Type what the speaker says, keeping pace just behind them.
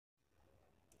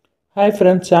Hi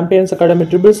friends, Champions Academy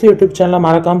Tnpsc YouTube channel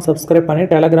மறக்காம subscribe பண்ணி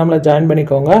Telegramல join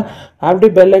பண்ணிக்கோங்க.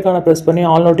 அப்படியே bell icon press பண்ணி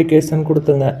all notification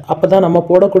கொடுத்துங்க. அப்பதான் நம்ம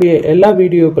போடக்கூடிய எல்லா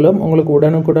வீடியோக்களும் உங்களுக்கு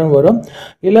உடனுக்குடன் வரும்.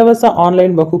 இலவச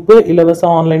ஆன்லைன் வகுப்பு, இலவச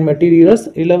ஆன்லைன் மெட்டீரியல்ஸ்,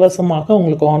 இலவசமாக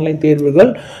உங்களுக்கு ஆன்லைன்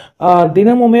தேர்வுகள்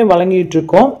தினமுமே வழங்கிட்டு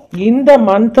இருக்கோம். இந்த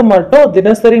மந்த் மட்டும்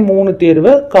தினசரி 3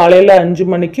 தேர்வு, காலையில 5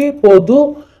 மணிக்கு பொது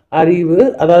அறிவு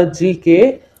அதாவது ஜிகே,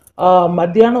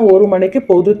 மத்தியானம் 1 மணிக்கு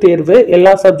பொது தேர்வு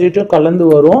எல்லா சப்ஜெக்டும் கலந்து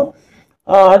வரும்.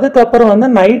 அதுக்கப்புறம் வந்து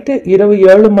நைட்டு இரவு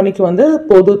 7 மணிக்கு வந்து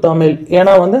பொது தமிழ்.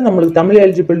 ஏன்னா வந்து நம்மளுக்கு தமிழ்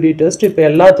எலிஜிபிலிட்டி டெஸ்ட் இப்போ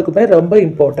எல்லாத்துக்குமே ரொம்ப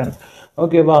இம்பார்ட்டன்ட்.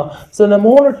 ஓகேவா? ஸோ இந்த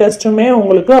 3 டெஸ்ட்டுமே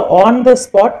உங்களுக்கு on the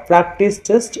spot practice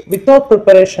test without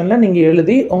ப்ரிப்பரேஷனில் நீங்கள்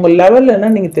எழுதி உங்கள் லெவல்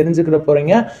என்ன நீங்கள் தெரிஞ்சுக்கிற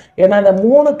போகிறீங்க. ஏன்னா இந்த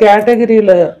 3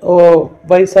 கேட்டகரியில்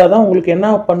வைஸாக தான் உங்களுக்கு என்ன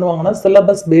பண்ணுவாங்கன்னா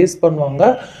சிலபஸ் பேஸ்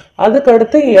பண்ணுவாங்க.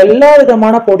 அதுக்கடுத்து எல்லா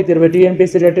விதமான போட்டித் தேர்வு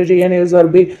டிஎன்பிஎஸ்சி,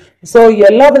 tnusrb, ஸோ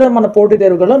எல்லா விதமான போட்டித்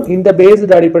தேர்வுகளும் இந்த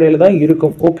பேஸ்டு அடிப்படையில் தான்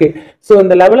இருக்கும். ஓகே, ஸோ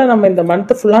இந்த லெவலில் நம்ம இந்த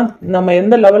மந்த் ஃபுல்லாக நம்ம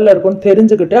எந்த லெவலில் இருக்கும்னு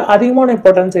தெரிஞ்சுக்கிட்டு அதிகமான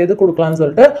இம்பார்ட்டன்ஸ் எது கொடுக்கலாம்னு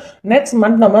சொல்லிட்டு நெக்ஸ்ட்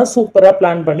மந்த் நம்ம சூப்பராக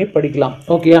பிளான் பண்ணி படிக்கலாம்.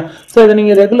 ஓகேயா? ஸோ இதை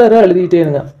நீங்கள் ரெகுலராக எழுதிட்டே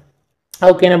இருங்க.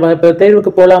 ஓகே, நம்ம இப்போ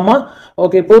தேர்வுக்கு போகலாமா?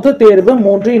 ஓகே, பொது தேர்வு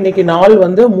 3, இன்னைக்கு நாள்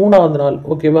வந்து 3வது நாள்.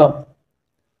 ஓகேவா?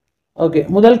 ஓகே,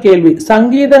 முதல் கேள்வி,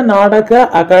 சங்கீத நாடக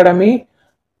அகாடமி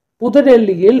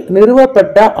புதுடெல்லியில்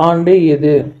நிறுவப்பட்ட ஆண்டு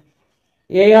எது?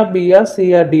 ஏயா, பியா,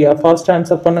 சியா, டியா? ஃபர்ஸ்ட்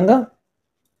ஆன்சர் பண்ணுங்க.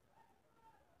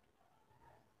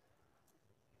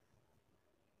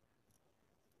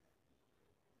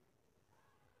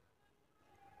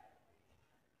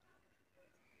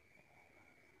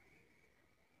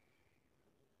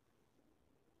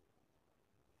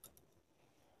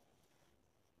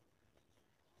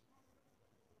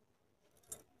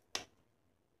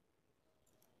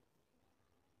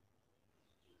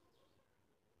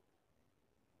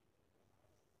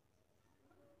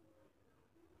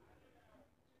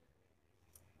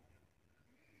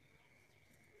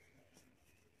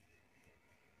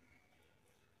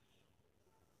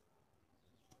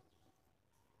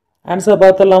 ஆன்சர்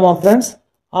பார்த்துடலாமா ஃப்ரெண்ட்ஸ்?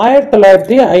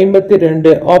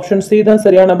 1952. ஆப்ஷன் சி தான்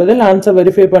சரியான பதில். ஆன்சர்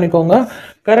வெரிஃபை பண்ணிக்கோங்க.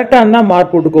 கரெக்டாக இருந்தால்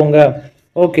மார்க் போட்டுக்கோங்க.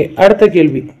 ஓகே, அடுத்த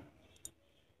கேள்வி.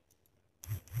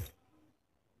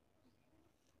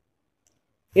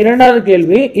 இரண்டாவது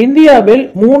கேள்வி, இந்தியாவில்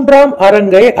 3ஆம்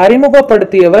அரங்கை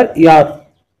அறிமுகப்படுத்தியவர் யார்?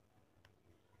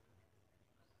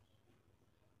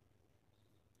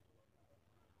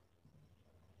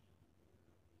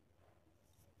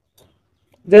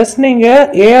 ஜஸ்ட் நீங்கள்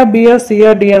ஏஆர்பிஎஸ்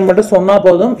சிஆர்டிஎன் மட்டும் சொன்னால்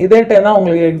போதும். இதே டைம் தான்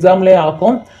உங்களுக்கு எக்ஸாம்லேயே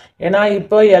ஆகும். ஏன்னா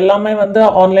இப்போ எல்லாமே வந்து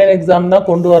ஆன்லைன் எக்ஸாம் தான்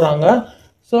கொண்டு வராங்க.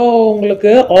 ஸோ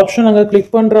உங்களுக்கு ஆப்ஷன் அங்கே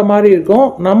கிளிக் பண்ணுற மாதிரி இருக்கும்.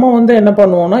 நம்ம வந்து என்ன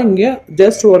பண்ணுவோம்னா இங்கே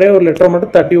ஜஸ்ட் ஒரே ஒரு லெட்டர்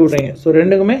மட்டும் தட்டி விடுறீங்க. ஸோ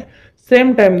ரெண்டுக்குமே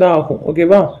சேம் டைம் தான் ஆகும்.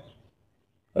 ஓகேவா?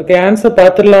 ஓகே, ஆன்சர்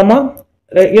பார்த்துடலாமா?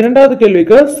 இரண்டாவது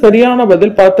கேள்விக்கு சரியான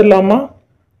பதில் பார்த்துடலாமா?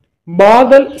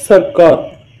 பாதல் சர்க்கார்.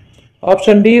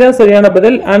 ஆப்ஷன் டி தான் சரியான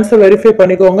பதில். ஆன்சர் வெரிஃபை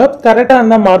பண்ணிக்கோங்க. கரெக்டாக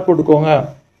இருந்தால் மார்க் போட்டுக்கோங்க.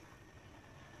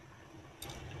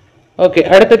 ஓகே,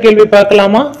 அடுத்த கேள்வி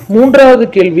பார்க்கலாமா? மூன்றாவது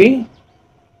கேள்வி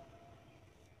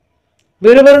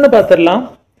விறுவிறுன்னு பார்த்துடலாம்.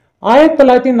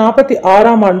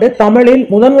 1946ஆம் ஆண்டு தமிழில்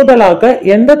முதலாக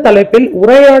எந்த தலைப்பில்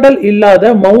உரையாடல்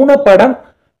இல்லாத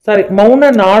மௌன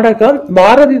நாடகம்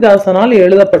பாரதிதாசனால்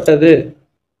எழுதப்பட்டது?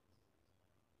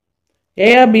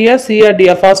 ஏஆர்பியா,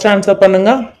 சிஆர்டியா? ஃபர்ஸ்ட் ஆன்சர்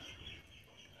பண்ணுங்க.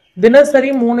 தினசரி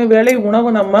 3 வேளை உணவு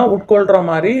நம்ம உட்கொள்ற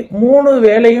மாதிரி 3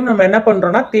 வேளையும் நம்ம என்ன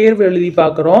பண்றோம்னா தேர்வு எழுதி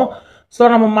பார்க்குறோம். ஸோ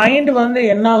நம்ம மைண்ட் வந்து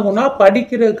என்ன ஆகும்னா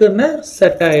படிக்கிறதுக்குன்னு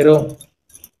செட் ஆயிரும்.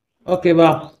 ஓகேவா?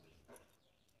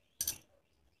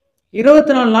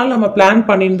 24 நாள் நம்ம பிளான்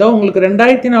பண்ணியிருந்தோம். உங்களுக்கு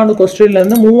 2400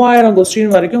 கொஸ்டின்லேருந்து 3000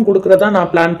 கொஸ்டின் வரைக்கும் கொடுக்குறதா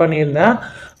நான் பிளான் பண்ணியிருந்தேன்.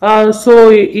 ஸோ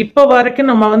இப்போ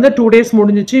வரைக்கும் நம்ம வந்து 2 டேஸ்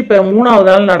முடிஞ்சிச்சு. இப்போ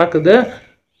 3வது நாள் நடக்குது.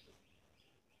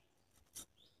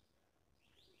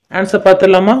 ஆன்சர்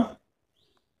பார்த்துடலாமா?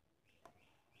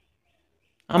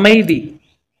 அமைதி.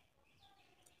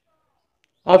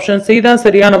 ஆப்ஷன் சி தான்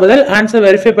சரியான பதில். ஆன்சர்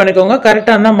வெரிஃபை பண்ணிக்கோங்க.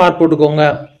 கரெக்டாக இருந்தால் மார்க் போட்டுக்கோங்க.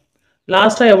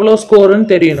 லாஸ்ட்டாக எவ்வளோ ஸ்கோருன்னு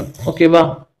தெரியணும். ஓகேவா?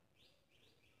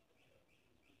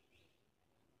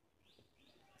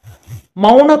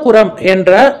 மௌனகுரம்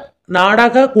என்ற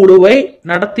நாடக குழுவை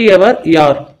நடத்தியவர்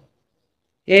யார்?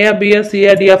 ஏஆர்பியா,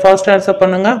 சிஆர்டியா? ஃபர்ஸ்ட் ஆன்சர்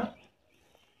பண்ணுங்க.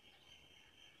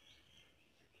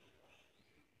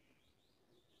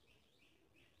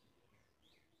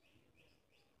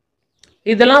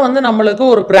 இதெல்லாம் வந்து நம்மளுக்கு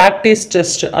ஒரு ப்ராக்டிஸ்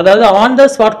டெஸ்ட், அதாவது on the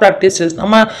spot practice test.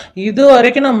 நம்ம இது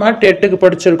வரைக்கும் நம்ம டெட்டுக்கு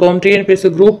படிச்சிருக்கோம், டிஎன்பிஎஸ்சி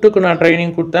குரூப் 2க்கு நான்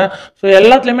ட்ரைனிங் கொடுத்தேன். ஸோ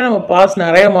எல்லாத்துலேயுமே நம்ம பாஸ்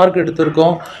நிறைய மார்க்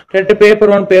எடுத்திருக்கோம். டெட்டு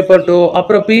பேப்பர் 1, பேப்பர் 2,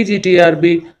 அப்புறம்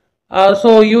பிஜிடிஆர்பி, ஸோ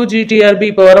யூஜிடிஆர்பி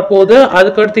இப்போ வரப்போகுது,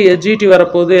 அதுக்கடுத்து எஸ்ஜிடி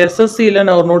வரப்போகுது, எஸ்எஸ்சியில்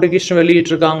நான் ஒரு நோட்டிஃபிகேஷன்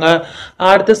வெளியிட்டிருக்காங்க,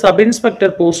 அடுத்து சப்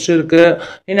இன்ஸ்பெக்டர் போஸ்ட் இருக்குது,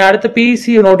 இன்னும் அடுத்து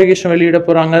பிசி நோட்டிஃபிகேஷன் வெளியிட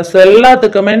போகிறாங்க. ஸோ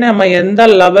எல்லாத்துக்குமே நம்ம எந்த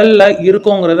லெவலில்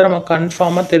இருக்கோங்கிறத நம்ம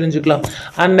கன்ஃபார்மாக தெரிஞ்சுக்கலாம்.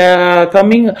 அண்ட்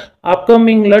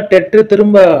அப்கமிங்கில் டெட்டு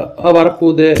திரும்ப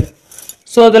வரப்போகுது.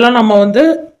 ஸோ அதெல்லாம் நம்ம வந்து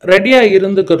ரெடியாக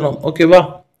இருந்துக்கணும். ஓகேவா?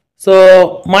 ஸோ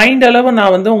மைண்ட் அளவு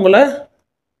நான் வந்து உங்களை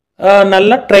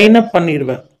நல்லா ட்ரெயின் அப்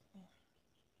பண்ணிடுவேன்.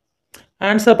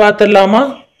 ஆன்சர் பார்த்துடலாமா?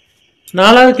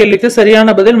 4வது கேள்விக்கு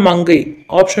சரியான பதில் மங்கை.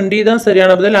 ஆப்ஷன் டி தான்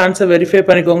சரியான பதில். ஆன்சர் வெரிஃபை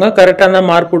பண்ணிக்கோங்க. கரெக்டாக இருந்தால்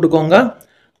மார்க் போட்டுக்கோங்க.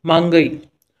 மங்கை.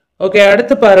 ஓகே,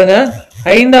 அடுத்து பாருங்க.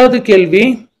 5வது கேள்வி.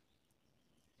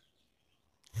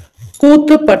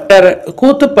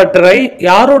 கூத்துப்பட்டறை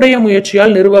யாருடைய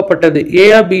முயற்சியால் நிறுவப்பட்டது?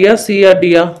 ஏஆ, பிஆ, சிஆ,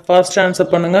 டிஆ? ஃபாஸ்ட்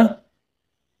ஆன்சர் பண்ணுங்க.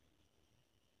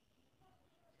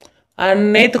 அண்ட்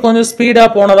நேற்று கொஞ்சம்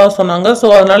ஸ்பீடாக போனதா சொன்னாங்க. ஸோ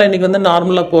அதனால இன்னைக்கு வந்து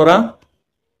நார்மலாக போகிறேன்.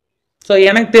 ஸோ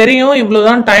எனக்கு தெரியும்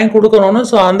இவ்வளோதான் டைம் கொடுக்கணும்னு.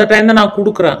 ஸோ அந்த டைம் தான் நான்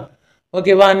கொடுக்குறேன்.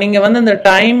 ஓகேவா? நீங்கள் வந்து இந்த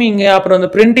டைமிங்கு அப்புறம் இந்த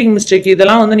பிரிண்டிங் மிஸ்டேக்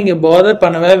இதெல்லாம் வந்து நீங்கள் பாதர்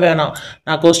பண்ணவே வேணாம்.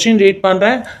 நான் கொஸ்டின் ரீட்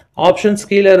பண்ணுறேன், ஆப்ஷன்ஸ்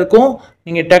கீழே இருக்கும்.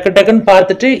 நீங்கள் டக்குன்னு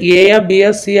பார்த்துட்டு ஏஆ, பிஆ,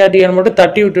 சிஆர்டின்னு மட்டும்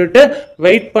தட்டி விட்டுட்டு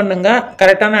வெயிட் பண்ணுங்கள்.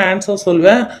 கரெக்டான ஆன்சர்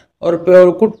சொல்வேன். ஒரு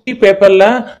குட்டி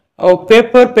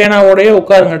பேப்பர் பேனாவோடய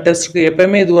உட்காருங்க டெஸ்ட்டுக்கு.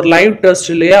 எப்பயுமே இது ஒரு லைவ்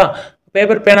டெஸ்ட் இல்லையா?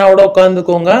 பேப்பர் பேனாவோட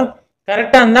உட்காந்துக்கோங்க.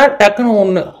 கரெக்டாக இருந்தால் டக்குன்னு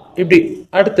ஒன்று இப்படி,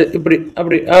 அடுத்து இப்படி,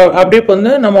 அப்படியே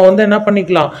வந்து நம்ம வந்து என்ன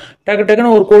பண்ணிக்கலாம்,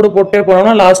 டக்குன்னு ஒரு கோடு போட்டே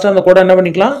போனோம்னா லாஸ்ட்டாக அந்த கோடை என்ன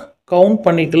பண்ணிக்கலாம், கவுண்ட்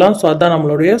பண்ணிக்கலாம். ஸோ அதுதான்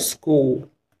நம்மளுடைய score.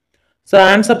 So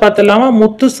answer பார்த்துலாமா?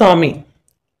 Muthusamy.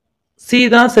 C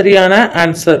தான் சரியான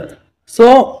ஆன்சர். ஸோ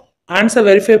ஆன்சர்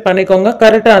வெரிஃபை பண்ணிக்கோங்க.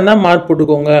 கரெக்டாக இருந்தால் மார்க்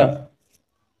போட்டுக்கோங்க.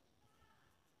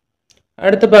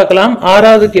 அடுத்து பார்க்கலாம்.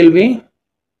 6வது கேள்வி.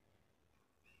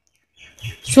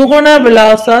 சுகுண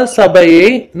விலாச சபையை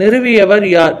நிறுவியவர்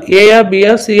யார்? ஏஆ,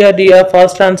 பிஆ, சிஆ, டிஆ?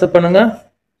 ஃபாஸ்ட் ஆன்சர் பண்ணுங்க.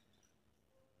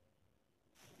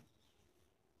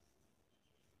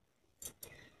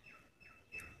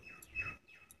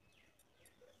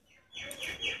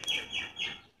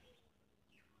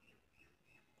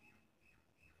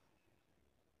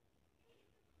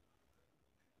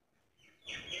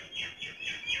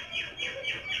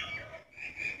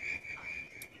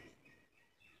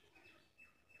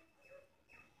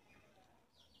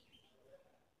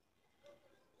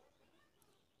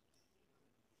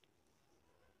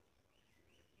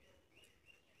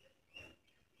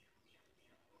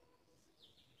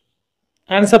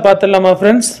 ஆன்சர் பார்த்துடலாமா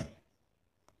friends?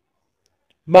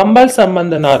 Pammal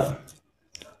Sambandhanar.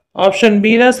 Option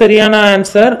B தான் சரியான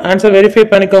ஆன்சர். ஆன்சர் வெரிஃபை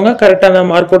பண்ணிக்கோங்க. கரெக்டாக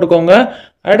மார்க் போட்டுக்கோங்க.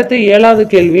 அடுத்து 7வது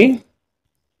கேள்வி.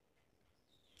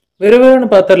 விறுவிறுன்னு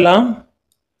பார்த்துடலாம்.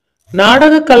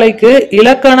 நாடக கலைக்கு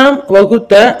இலக்கணம்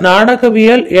வகுத்த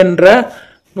நாடகவியல் என்ற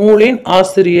நூலின்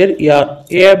ஆசிரியர் யார்?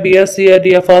 ஏ, B, C,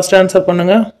 D? Fast answer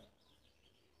பண்ணுங்க.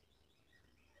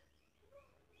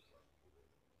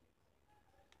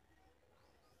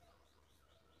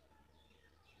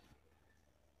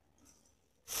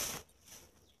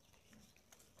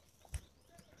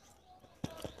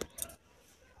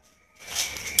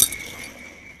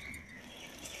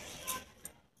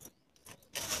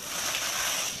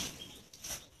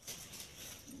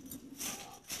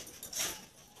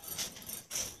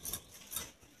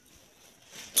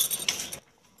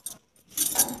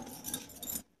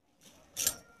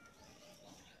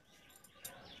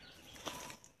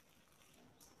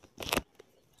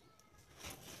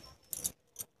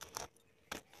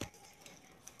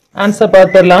 ஆன்சர்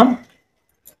பார்த்துடலாம்.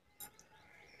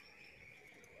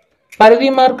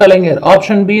 பரிதிமார் கலைஞர்.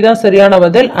 ஆப்ஷன் பி தான் சரியான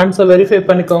பதில். ஆன்சர் வெரிஃபை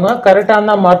பண்ணிக்கோங்க. கரெக்டா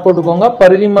இருந்தா மார்க் போட்டுக்கோங்க.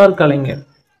 பரிதிமார் கலைஞர்.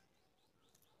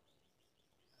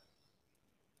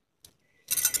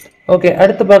 ஓகே,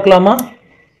 அடுத்து பார்க்கலாமா?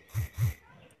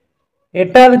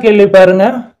 8வது கேள்வி பாருங்க.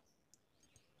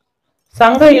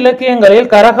 சங்க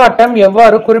இலக்கியங்களில் கரகாட்டம்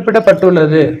எவ்வாறு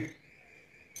குறிப்பிடப்பட்டுள்ளது?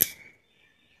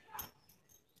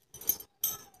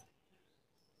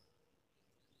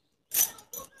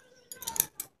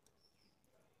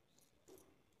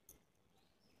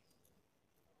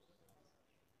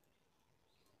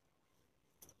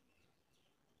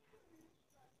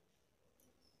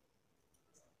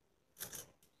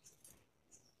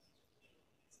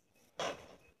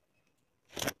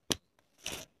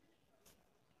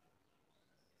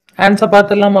 ஆன்சர்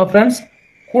பார்த்துடலாமா ஃப்ரெண்ட்ஸ்?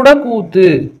 குடக்கூத்து.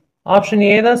 ஆப்ஷன்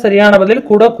ஏ தான் சரியான பதில்.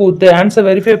 குடக்கூத்து. ஆன்சர்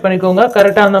வெரிஃபை பண்ணிக்கோங்க.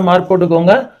 கரெக்டாக இருந்தால் மார்க்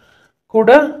போட்டுக்கோங்க.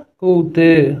 குடக்கூத்து.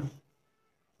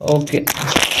 ஓகே,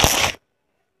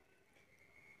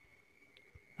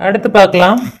 அடுத்து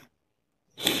பார்க்கலாம்.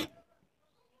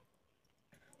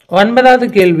 9வது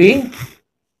கேள்வி.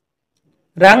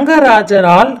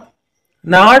 ரங்கராஜனால்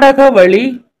நாடக வழி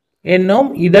என்னும்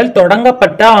இதழ்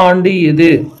தொடங்கப்பட்ட ஆண்டு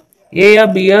எது? ஏயா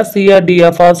பியா சியா டியா?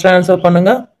 ஃபாஸ்ட் ஆன்சர்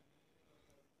பண்ணுங்க.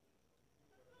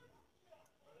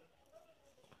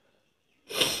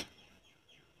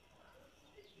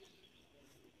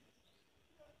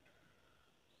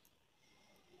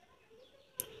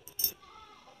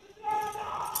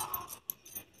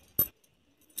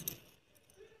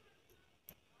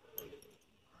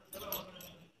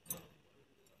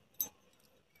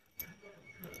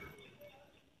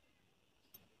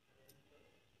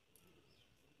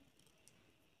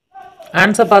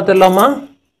 ஆன்சர் பார்த்துடலாமா?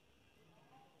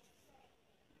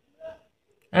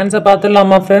 ஆன்சர்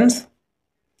பார்த்துடலாமா ஃப்ரெண்ட்ஸ்?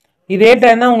 இதே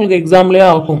டைம் தான் உங்களுக்கு எக்ஸாம்லேயே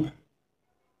ஆகும்.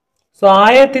 ஸோ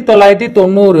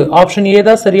 1990 ஆப்ஷன் ஏ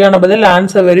தான் சரியான பதில்.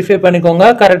 ஆன்சர் வெரிஃபை பண்ணிக்கோங்க.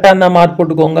 கரெக்டாக இருந்தால் மார்க்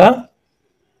போட்டுக்கோங்க.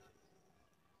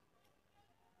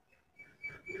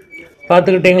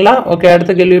 பார்த்துக்கிட்டீங்களா? ஓகே,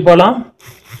 அடுத்த கேள்வி போகலாம்.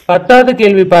 10வது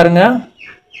கேள்வி பாருங்க.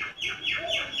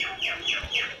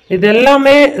 இது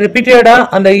எல்லாமே ரிப்பீட்டடாக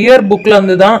அந்த இயர் புக்கில்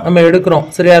இருந்து தான் நம்ம எடுக்கிறோம்.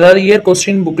 சரி, அதாவது இயர்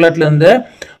கொஸ்டின் புக்லெட்லேருந்து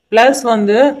ப்ளஸ்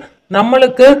வந்து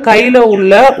நம்மளுக்கு கையில்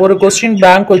உள்ள ஒரு கொஸ்டின்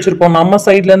பேங்க் வச்சுருப்போம். நம்ம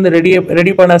சைட்லேருந்து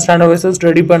ரெடி பண்ண ஸ்டாண்டர்ட் வைசஸ்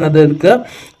ரெடி பண்ணது இருக்குது.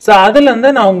 ஸோ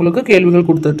அதுலேருந்து நான் உங்களுக்கு கேள்விகள்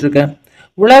கொடுத்துட்ருக்கேன்.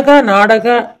 உலக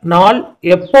நாடக நாள்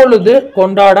எப்பொழுது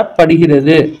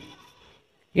கொண்டாடப்படுகிறது?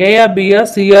 ஏயா பியா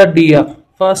சியா டியா?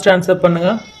 ஃபர்ஸ்ட் ஆன்சர்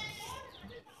பண்ணுங்க.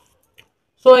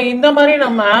 ஸோ இந்த மாதிரி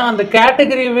நம்ம அந்த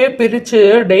கேட்டகரியவே பிரித்து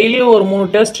டெய்லி ஒரு 3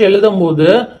 டெஸ்ட் எழுதும் போது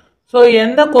ஸோ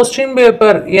எந்த கொஸ்டின்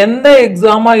பேப்பர் எந்த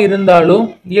எக்ஸாமாக இருந்தாலும்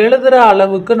எழுதுகிற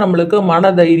அளவுக்கு நம்மளுக்கு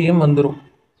மன தைரியம் வந்துடும்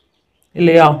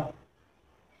இல்லையா?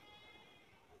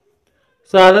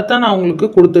 ஸோ அதைத்தான் நான் உங்களுக்கு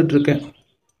கொடுத்துட்ருக்கேன்.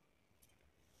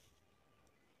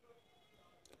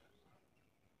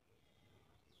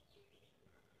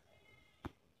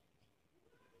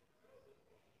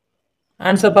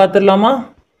 ஆன்சர் பார்த்துடலாமா?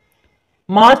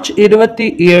 மார்ச்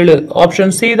 27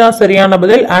 ஆப்ஷன் சி தான் சரியான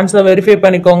பதில். ஆன்சர் வெரிஃபை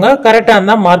பண்ணிக்கோங்க. கரெக்டாக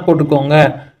இருந்தால் மார்க் போட்டுக்கோங்க.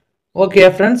 ஓகே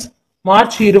ஃப்ரெண்ட்ஸ்,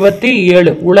 மார்ச்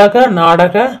 27 உலக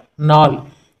நாடக நாள்.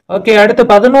 ஓகே, அடுத்து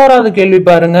 11வது கேள்வி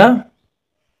பாருங்க.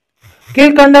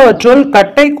 கீழ்கண்டவற்றுள்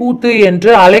கட்டை கூத்து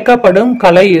என்று அழைக்கப்படும்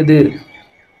கலை எது?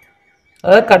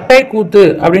 அதாவது கட்டை கூத்து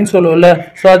அப்படின்னு சொல்லுவோம்ல,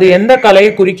 ஸோ அது எந்த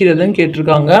கலையை குறிக்கிறதுன்னு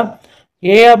கேட்டிருக்காங்க.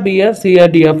 ஏஆ பிஆ சிஆ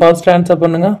டிஆ? ஃபர்ஸ்ட் ஆன்சர்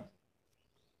பண்ணுங்க.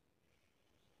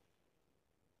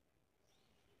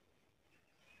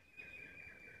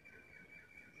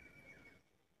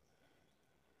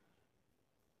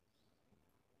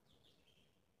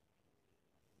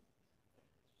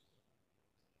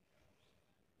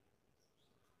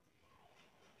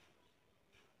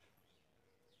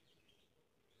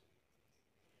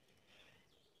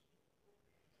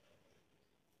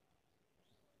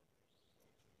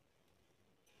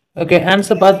 ஓகே,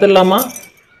 ஆன்சர் பார்த்துடலாமா?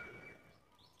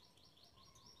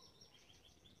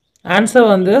 ஆன்சர்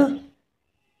வந்து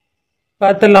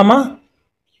பார்த்துடலாமா?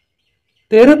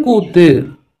 தெருக்கூத்து.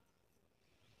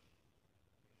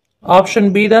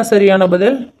 ஆப்ஷன் பி தான் சரியான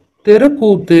பதில்.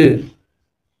 தெருக்கூத்து.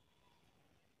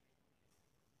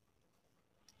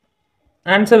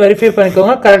 ஆன்சர் வெரிஃபை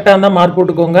பண்ணிக்கோங்க. கரெக்டாக இருந்தால் மார்க்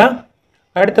போட்டுக்கோங்க.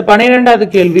 அடுத்து 12வது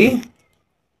கேள்வி.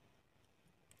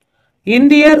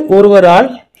 இந்தியர்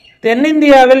ஒருவரால்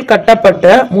தென்னிந்தியாவில் கட்டப்பட்ட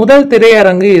முதல்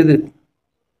திரையரங்கு எது?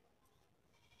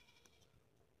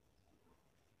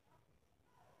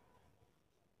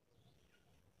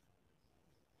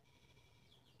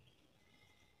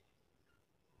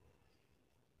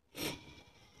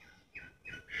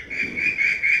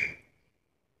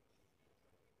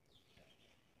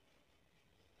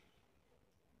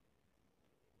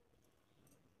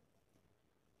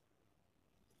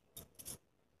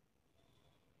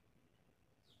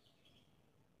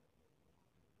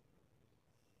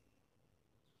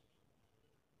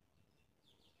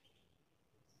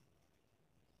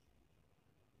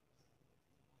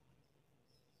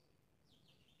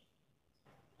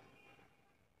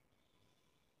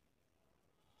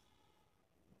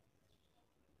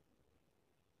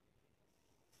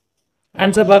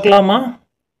 ஆன்சர் பார்க்கலாமா?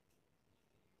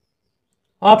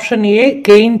 Option A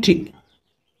கெய்ன்டி.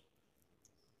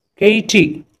 கெய்டி.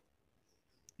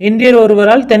 இந்தியர்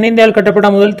ஒருவரால் தென்னிந்தியாவில் கட்டப்பட்ட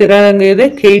முதல் திரையரங்கு எது?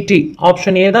 கெய்டி.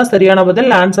 ஆப்ஷன் ஏ தான் சரியான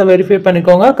பதில். ஆன்சர் வெரிஃபை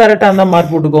பண்ணிக்கோங்க. கரெக்டாக இருந்தால்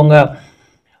மார்க் போட்டுக்கோங்க.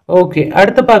 ஓகே,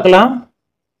 அடுத்து பார்க்கலாம்.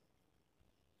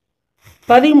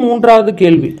 13வது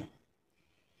கேள்வி.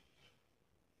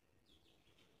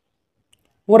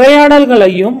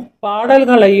 உரையாடல்களையும்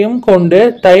பாடல்களையும் கொண்டு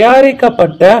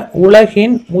தயாரிக்கப்பட்ட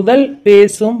உலகின் முதல்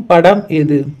பேசும் படம்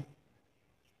எது?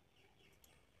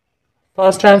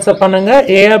 ஃபர்ஸ்ட் ஆன்சர் பண்ணுங்க.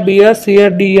 ஏஆ பிஆ சிஆ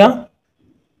டிஆ?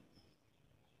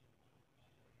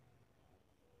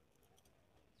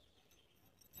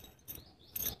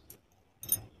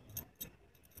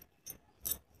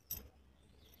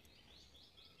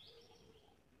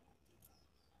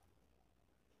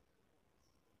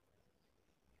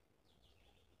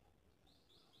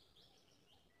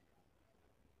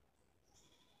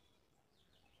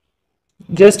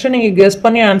 ஜஸ்ட் நீங்கள் கெஸ்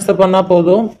பண்ணி ஆன்சர் பண்ணால்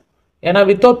போதும். ஏன்னா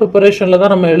வித்தவுட் ப்ரிப்பரேஷனில்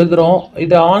தான் நம்ம எழுதுகிறோம்.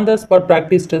 இது on the spot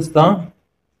practice test தான்.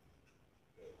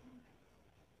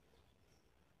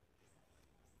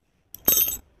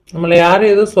 நம்மளை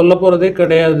யாரும் எதுவும் சொல்ல போகிறதே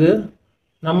கிடையாது.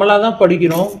 நம்மளாக தான்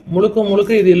படிக்கிறோம். முழுக்க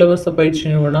முழுக்க இது இலவச பயிற்சி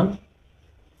நிறுவனம்.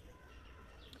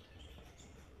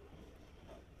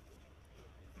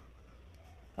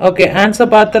 ஓகே,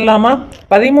 ஆன்சர் பார்த்துடலாமா?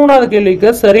 13வது கேள்விக்கு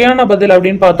சரியான பதில்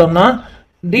அப்படின்னு பார்த்தோம்னா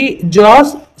தி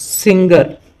ஜாஸ்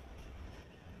சிங்கர்.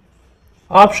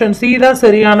 ஆப்ஷன் சி தான்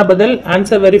சரியான பதில்.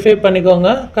 ஆன்சர் வெரிஃபை பண்ணிக்கோங்க.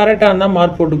 கரெக்டாக இருந்தால்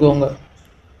மார்க் போட்டுக்கோங்க.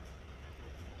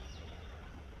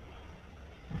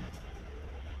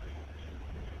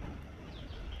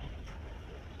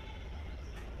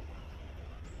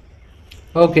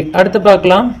 ஓகே, அடுத்து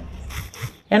பார்க்கலாம்.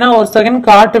 ஏன்னா ஒரு செகண்ட்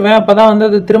காட்டுவேன், அப்போ தான் வந்து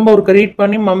அது திரும்ப ஒரு ரீட்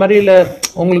பண்ணி மெமரியில்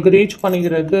உங்களுக்கு ரீச்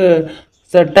பண்ணிக்கிறதுக்கு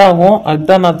செட் ஆகும்.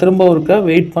 அதுதான் நான் திரும்ப ஒருக்க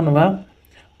வெயிட் பண்ணுவேன்.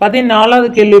 14வது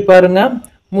கேள்வி பாருங்க.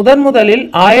 முதலில்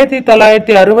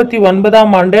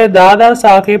 1969ஆம் ஆண்டு தாதா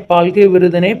சாஹேப் பால்கே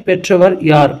விருதினை பெற்றவர்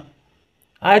யார்?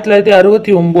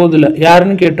 1969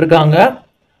 யாருன்னு கேட்டிருக்காங்க.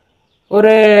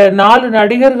 ஒரு 4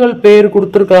 நடிகர்கள் பேர்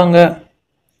கொடுத்துருக்காங்க.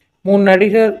 3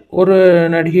 நடிகர், ஒரு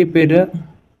நடிகை பேர்.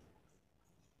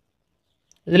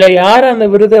 இதுல யார் அந்த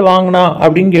விருதை வாங்கினா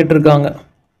அப்படின்னு கேட்டிருக்காங்க.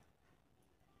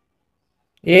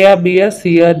 ஏஆ, பிஆ,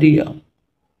 சிஆ, டிஆ?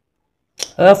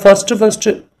 அதாவது ஃபர்ஸ்ட்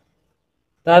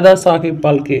தாதா சாஹேப்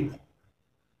பால்கே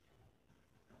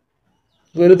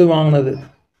விருது வாங்கினது.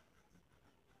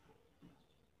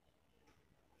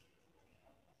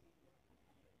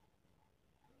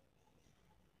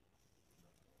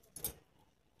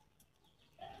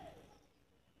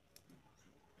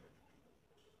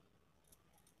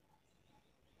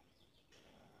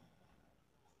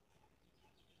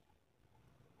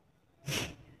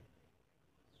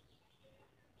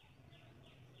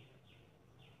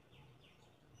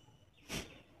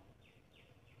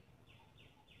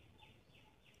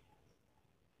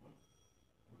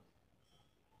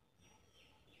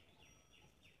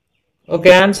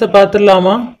 ஓகே, ஆன்சர்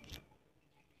பார்த்துடலாமா?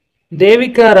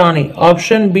 தேவிகா ராணி.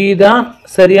 ஆப்ஷன் பி தான்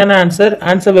சரியான ஆன்சர்.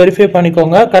 ஆன்சர் வெரிஃபை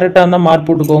பண்ணிக்கோங்க. கரெக்டாக இருந்தால் மார்க்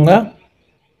போட்டுக்கோங்க.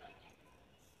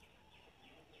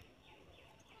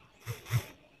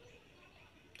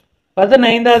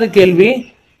 பதினைந்தாவது கேள்வி.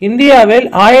 இந்தியாவில்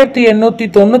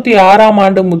 1896ஆம்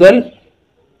ஆண்டு முதல்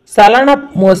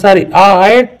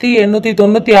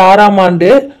 1896ஆம்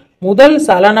ஆண்டு முதல்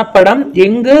சலனப்படம்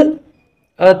எங்கு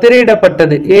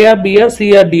திரையிடப்பட்டது? ஏஆ, பிஆ,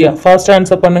 சிஆ, டிஆ? ஃபாஸ்ட்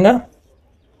ஆன்சர் பண்ணுங்க.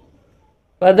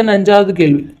 15வது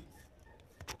கேள்வி.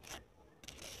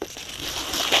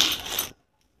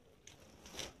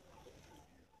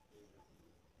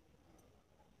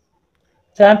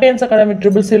 சாம்பியன்ஸ் அகாடமி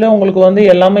ட்ரிபிள்சியில் உங்களுக்கு வந்து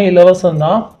எல்லாமே இலவசம்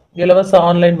தான். இலவச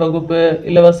ஆன்லைன் வகுப்பு,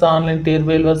 இலவச ஆன்லைன்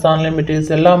தேர்வு, இலவச ஆன்லைன்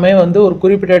மெட்டீரியல்ஸ் எல்லாமே வந்து ஒரு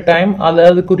குறிப்பிட்ட டைம்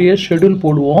அதுக்குரிய ஷெடியூல்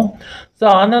போடுவோம். ஸோ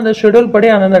அந்தந்த ஷெடியூல் படி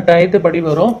அந்தந்த டயத்து படி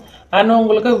வரும். அண்ட்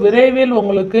உங்களுக்கு விரைவில்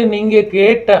உங்களுக்கு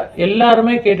நீங்கள்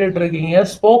எல்லாருமே கேட்டுட்டு இருக்கீங்க,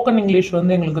 ஸ்போக்கன் இங்கிலீஷ்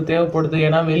வந்து எங்களுக்கு தேவைப்படுது.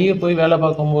 ஏன்னா வெளியே போய் வேலை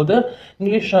பார்க்கும்போது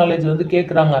இங்கிலீஷ் நாலேஜ் வந்து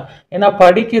கேட்குறாங்க. ஏன்னா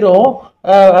படிக்கிறோம்,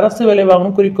 அரசு வேலை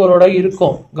வாங்கணும் குறிக்கோளோட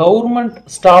இருக்கும். கவர்மெண்ட்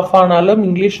ஸ்டாஃப் ஆனாலும்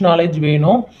இங்கிலீஷ் நாலேஜ்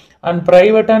வேணும். அண்ட்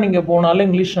ப்ரைவேட்டாக நீங்கள் போனாலும்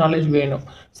இங்கிலீஷ் நாலேஜ் வேணும்.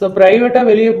 ஸோ ப்ரைவேட்டாக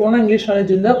வெளியே போனால் இங்கிலீஷ்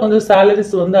நாலேஜ் இருந்தால் கொஞ்சம்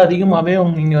சேலரிஸ் வந்து அதிகமாகவே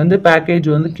நீங்கள் வந்து பேக்கேஜ்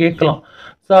வந்து கேட்கலாம்.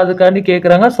 ஸோ அதுக்காண்டி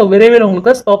கேட்குறாங்க. ஸோ விரைவில்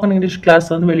உங்களுக்கு ஸ்போக்கன் இங்கிலீஷ் கிளாஸ்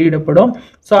வந்து வெளியிடப்படும்.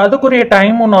 ஸோ அதுக்குரிய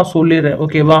டைமும் நான் சொல்லிடுறேன்,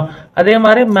 ஓகேவா? அதே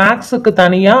மாதிரி மேக்ஸுக்கு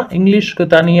தனியாக, இங்கிலீஷ்க்கு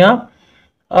தனியாக,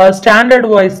 ஸ்டாண்டர்ட்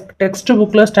வைஸ் டெக்ஸ்ட்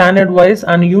புக்கில் ஸ்டாண்டர்ட் வைஸ்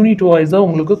அண்ட் யூனிட் வைஸாக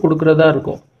உங்களுக்கு கொடுக்குறதா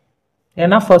இருக்கும்.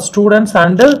 ஏன்னா for students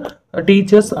and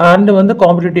teachers and வந்து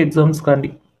காம்படிட்டிவ்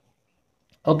எக்ஸாம்ஸ்க்காண்டி.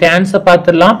 ஓகே, ஆன்சர்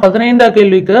பார்த்துடலாம். 15வது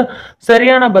கேள்விக்கு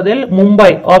சரியான பதில்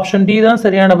மும்பை. ஆப்ஷன் டி தான்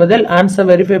சரியான பதில். ஆன்சர்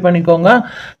வெரிஃபை பண்ணிக்கோங்க.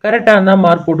 கரெக்டாக இருந்தால்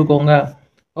மார்க் போட்டுக்கோங்க.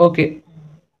 ஓகே,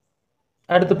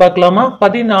 அடுத்து பார்க்கலாமா?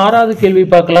 16வது கேள்வி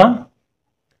பார்க்கலாம்.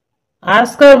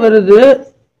 ஆஸ்கர் விருது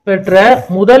பெற்ற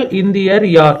முதல் இந்தியர்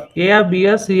யார்? ஏஆ,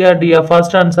 பிஆ, சிஆ, டிஆ?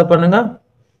 ஃபாஸ்ட் ஆன்சர் பண்ணுங்க.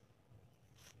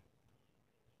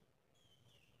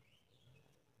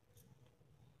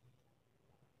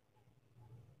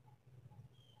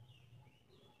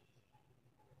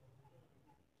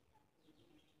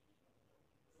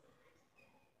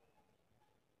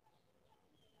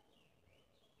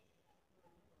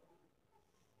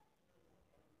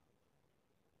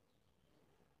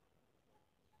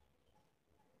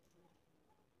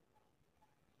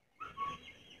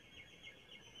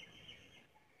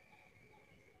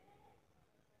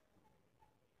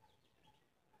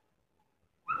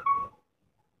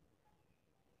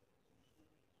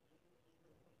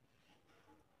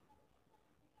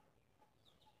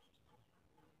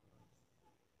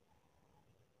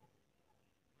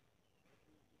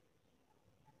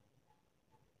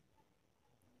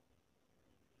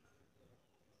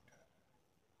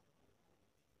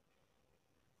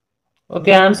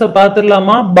 ஓகே, ஆன்சர்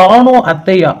பார்த்துடலாமா? பானு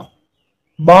அத்தையா.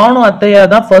 பானு அத்தையா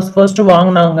தான் ஃபர்ஸ்ட்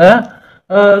வாங்கினாங்க.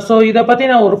 ஸோ இதை பற்றி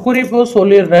நான் ஒரு குறிப்பு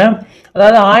சொல்லிடுறேன்.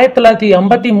 அதாவது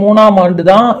 1983ஆம் ஆண்டு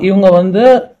தான் இவங்க வந்து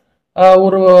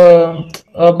ஒரு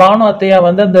பானு அத்தையா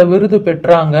வந்து அந்த விருது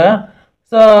பெற்றாங்க.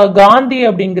 ஸோ காந்தி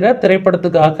அப்படிங்கிற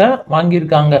திரைப்படத்துக்காக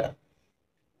வாங்கியிருக்காங்க.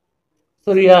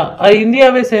 சரியா?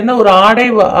 இந்தியாவை சேர்ந்த ஒரு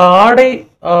ஆடை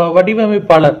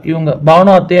வடிவமைப்பாளர் இவங்க.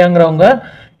 பானு அத்தையாங்கிறவங்க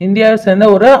இந்தியாவை சேர்ந்த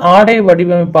ஒரு ஆடை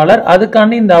வடிவமைப்பாளர்.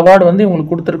 அதுக்காண்டி இந்த அவார்டு வந்து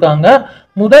இவங்களுக்கு கொடுத்துருக்காங்க.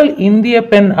 முதல் இந்திய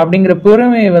பெண் அப்படிங்கிற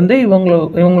பெருமையை வந்து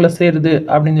இவங்களை சேருது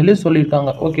அப்படின்னு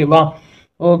சொல்லியிருக்காங்க. ஓகேவா?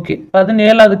 ஓகே,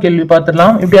 17வது கேள்வி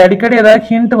பார்த்துடலாம். இப்படி அடிக்கடி ஏதாவது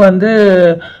ஹிண்ட் வந்து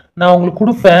நான் உங்களுக்கு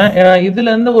கொடுப்பேன்.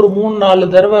 இதுல இருந்து ஒரு 3-4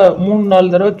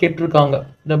 தடவை கேட்டிருக்காங்க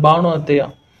இந்த பானு அத்தையா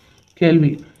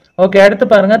கேள்வி. ஓகே, அடுத்து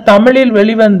பாருங்க. தமிழில்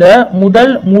வெளிவந்த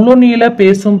முதல் முழுநீள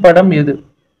பேசும் படம் எது?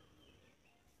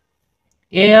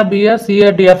 ஏயா, பியா, சியா,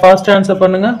 டியா? ஃபாஸ்ட் ஆன்சர்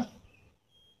பண்ணுங்க.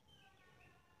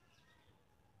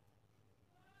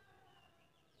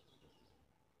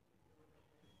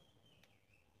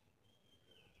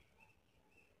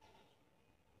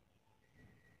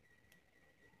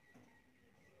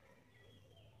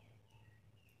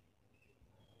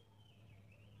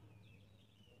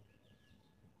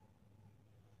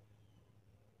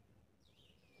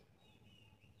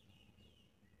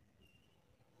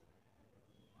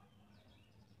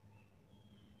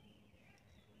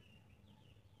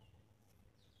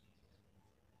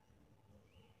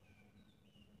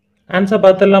 ஆன்சர்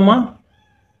பார்த்துடலாமா?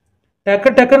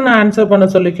 டக்குன்னு நான் ஆன்சர் பண்ண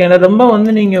சொல்லிக்கேன். ரொம்ப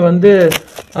வந்து நீங்க வந்து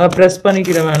ப்ரெஸ்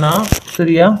பண்ணிக்கிற வேணாம்.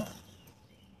 சரியா?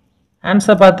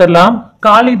 ஆன்சர் பார்த்துடலாம்.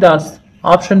 காளிதாஸ்.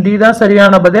 ஆப்ஷன் டி தான்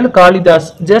சரியான பதில், Kalidas.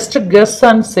 Just guess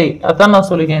and say, அதான் நான்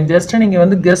சொல்லிக்கேன். ஜஸ்ட் நீங்க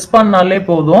வந்து கெஸ் பண்ணாலே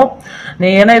போதும்.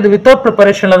 ஏன்னா இது வித்தவுட்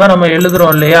ப்ரிப்பரேஷன்ல தான் நம்ம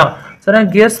எழுதுறோம் இல்லையா? சரி,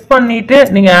 கெஸ் பண்ணிட்டு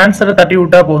நீங்க ஆன்சரை தட்டி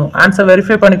விட்டா போதும். ஆன்சர்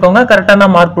வெரிஃபை பண்ணிக்கோங்க, கரெக்டான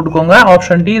மார்க் போட்டுக்கோங்க.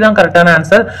 ஆப்ஷன் டி தான் கரெக்டான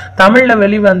ஆன்சர். தமிழ்ல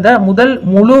வெளிவந்த முதல்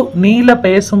முழு நீள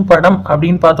பேசும் படம்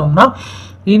அப்படின்னு பார்த்தோம்னா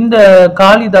இந்த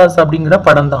காளிதாஸ் அப்படிங்கிற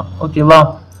படம் தான். ஓகேவா?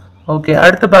 ஓகே,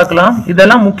 அடுத்து பார்க்கலாம்.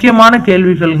 இதெல்லாம் முக்கியமான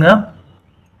கேள்விகள்ங்க.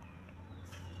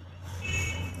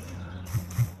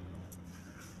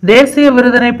 தேசிய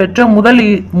விருதினை பெற்ற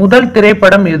முதல்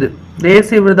திரைப்படம் எது?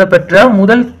 தேசிய விருதை பெற்ற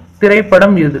முதல்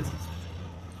திரைப்படம் எது?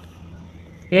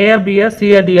 ஏயா, பியா,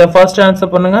 சியா, டியா? ஃபர்ஸ்ட்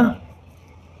ஆன்சர் பண்ணுங்க.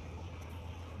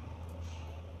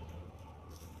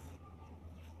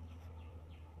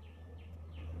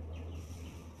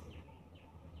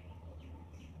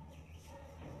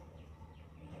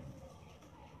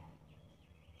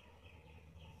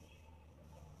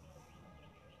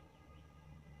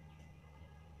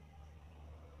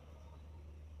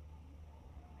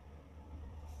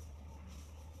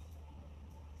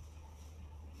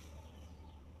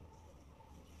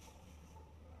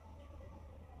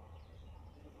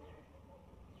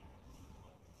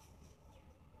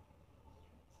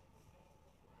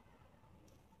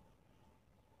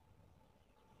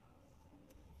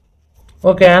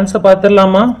 ஓகே, ஆன்சர்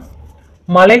பார்த்துடலாமா?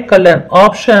 மலைக்கல்லன்.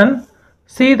 ஆப்ஷன்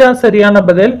சி தான் சரியான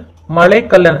பதில்,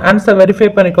 மலைக்கல்லன். ஆன்சர் வெரிஃபை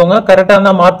பண்ணிக்கோங்க, கரெக்டாக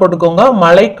இருந்தால் மார்க் போட்டுக்கோங்க.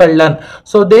 மலைக்கல்லன்.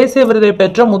 ஸோ தேசிய விருதை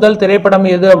பெற்ற முதல் திரைப்படம்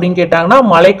எது அப்படின்னு கேட்டாங்கன்னா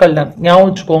மலைக்கல்லன். ஞாபகம்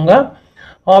வச்சுக்கோங்க.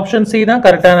 ஆப்ஷன் சி தான்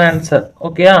கரெக்டான ஆன்சர்.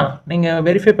 ஓகேயா? நீங்கள்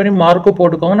வெரிஃபை பண்ணி மார்க்கும்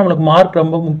போட்டுக்கோங்க. நம்மளுக்கு மார்க்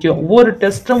ரொம்ப முக்கியம். ஒவ்வொரு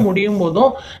டெஸ்ட்டும் முடியும்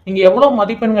போதும் நீங்கள் எவ்வளோ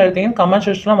மதிப்பெண்கள் எடுத்தீங்கன்னு கமெண்ட்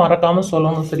செக்ஷனில் மறக்காமல்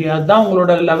சொல்லணும். சரியா? அதுதான்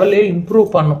உங்களோட லெவலே இம்ப்ரூவ்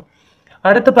பண்ணும்.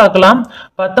 அடுத்து பார்க்கலாம்.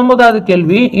 19வது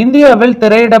கேள்வி. இந்தியாவில்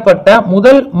திரையிடப்பட்ட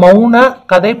முதல் மௌன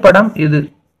கதைப்படம் எது?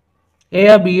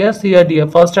 ஏயா, பியா, சியா,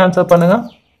 டியா? ஃபர்ஸ்ட் ஆன்சர் பண்ணுங்க.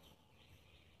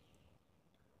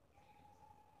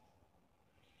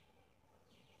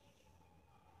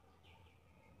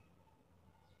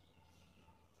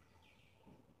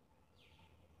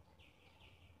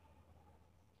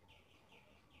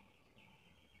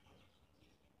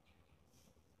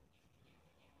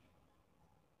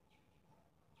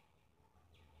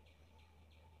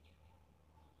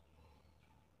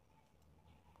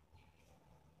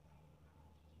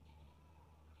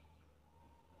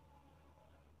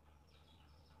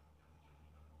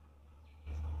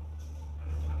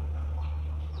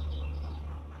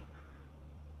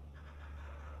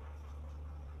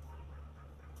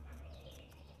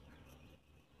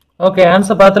 ஓகே,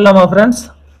 ஆன்சர் பார்த்துடலாமா ஃப்ரெண்ட்ஸ்?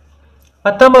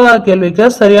 19வது கேள்விக்கு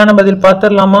சரியான பதில்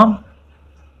பார்த்துடலாமா?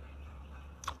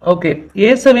 ஓகே,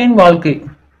 இயேசுவின் வாழ்க்கை.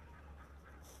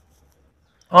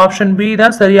 ஆப்ஷன் பி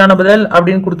தான் சரியான பதில்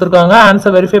அப்படின்னு கொடுத்துருக்காங்க.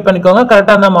 ஆன்சர் வெரிஃபை பண்ணிக்கோங்க,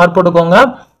 கரெக்டாக இருந்தால் மார்க் போட்டுக்கோங்க.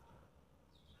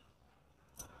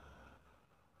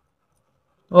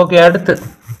 ஓகே, அடுத்து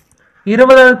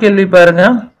 20வது கேள்வி பாருங்க.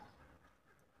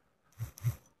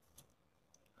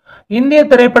 இந்திய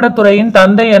திரைப்படத்துறையின்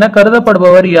தந்தை என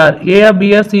கருதப்படுபவர் யார்? ஏ,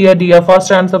 B, C, D?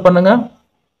 Fast answer பண்ணுங்க.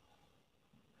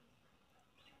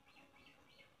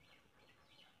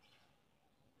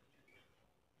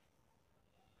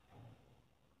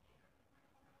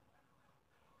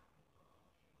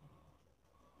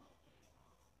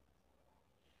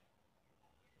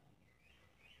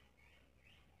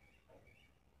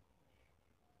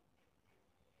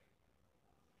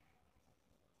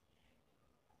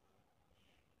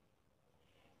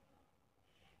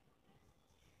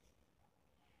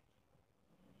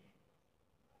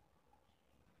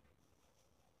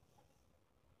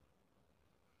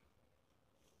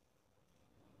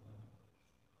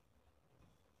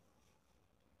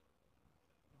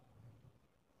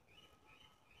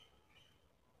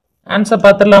 ஆன்சர்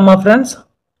பார்த்துடலாமா friends?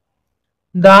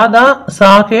 Dada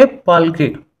Saheb Phalke.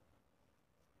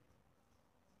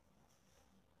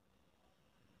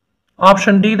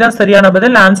 Option D தான் சரியான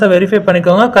பதில். ஆன்சர் வெரிஃபை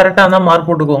பண்ணிக்கோங்க. கரெக்டா தான் மார்க்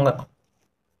போட்டுக்கோங்க.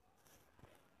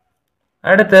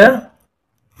 அடுத்து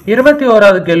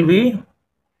 21வது கேள்வி.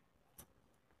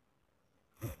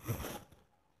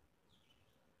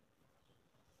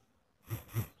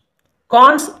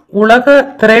 கான்ஸ் உலக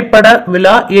திரைப்பட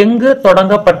விழா எங்கு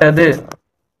தொடங்கப்பட்டது?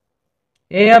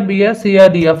 ஏ, B, C,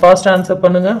 D? Fast answer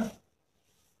பண்ணுங்க.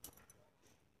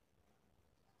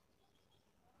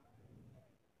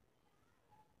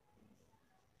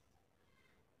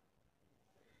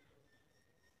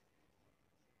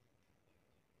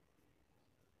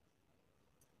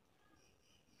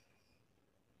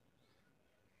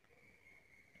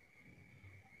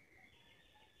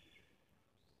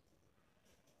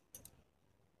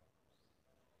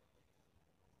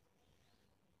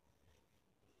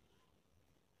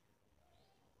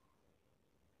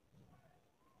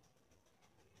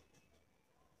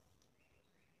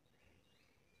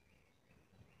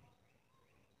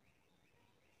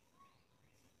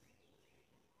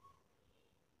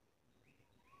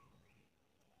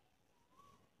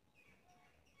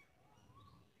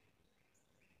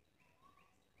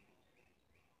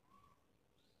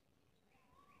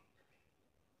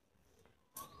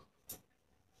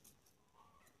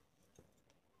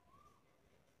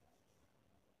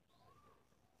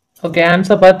 ஓகே,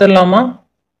 ஆன்சர் பார்த்துடலாமா?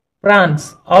 பிரான்ஸ்.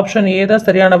 ஆப்ஷன் ஏ தான்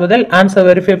சரியான பதில். ஆன்சர்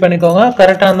வெரிஃபை பண்ணிக்கோங்க.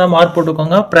 கரெக்டாக இருந்தால் மார்க்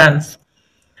போட்டுக்கோங்க. பிரான்ஸ்.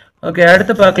 ஓகே,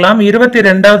 அடுத்து பார்க்கலாம்.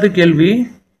 22வது கேள்வி.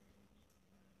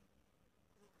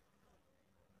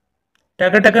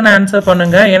 டக்குன்னு ஆன்சர்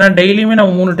பண்ணுங்க. ஏன்னா டெய்லியுமே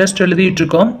நம்ம 3 டெஸ்ட் எழுதிட்டு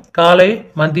இருக்கோம். காலை,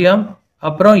 மதியம்,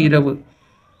 அப்புறம் இரவு.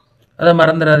 அதை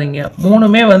மறந்துடாதீங்க.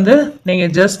 3மே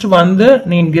நீங்கள் ஜஸ்ட்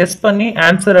நீங்கள் கெஸ் பண்ணி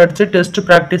ஆன்சர் அடித்து டெஸ்ட்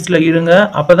ப்ராக்டிஸில் இருங்க.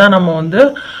 அப்போ தான் நம்ம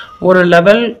ஒரு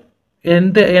லெவல்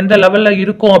எந்த லெவலில்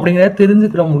இருக்கும் அப்படிங்கிறத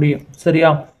தெரிஞ்சுக்கிற முடியும். சரியா?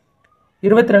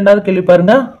 22வது கேள்வி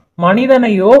பாருங்க.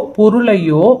 மனிதனையோ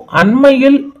பொருளையோ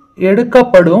அண்மையில்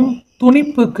எடுக்கப்படும்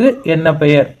துணிப்புக்கு என்ன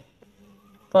பெயர்?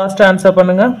 ஃபாஸ்ட் ஆன்சர்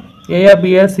பண்ணுங்க. ஏ,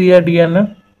 பி, சி, டி?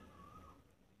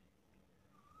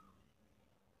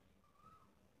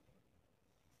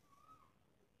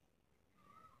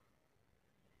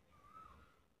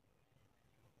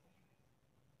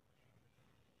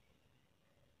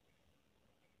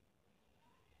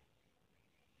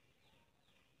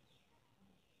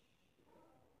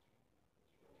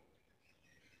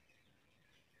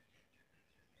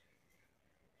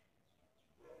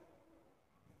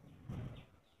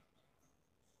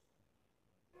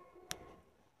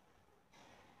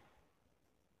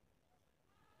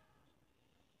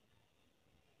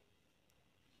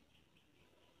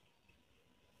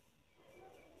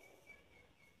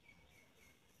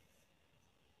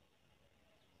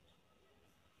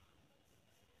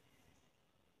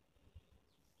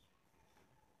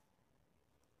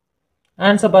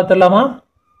 ஆன்சர்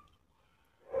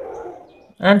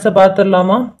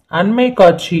பார்த்துடலாமா? அண்மை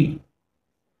காட்சி.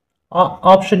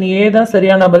 ஆப்ஷன் ஏ தான்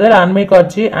சரியான பதில். அண்மை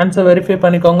காட்சி. ஆன்சர் வெரிஃபை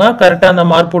பண்ணிக்கோங்க. கரெக்டாக அந்த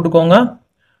மார்க் போட்டுக்கோங்க.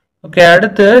 ஓகே,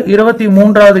 அடுத்து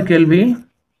 23வது கேள்வி.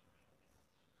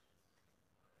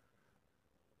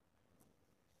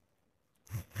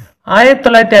 ஆயிரத்தி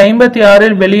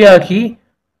 1956 வெளியாகி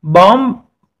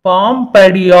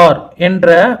பாம்படியார் என்ற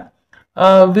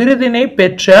விருதினை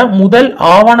பெற்ற முதல்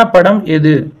ஆவணப்படம்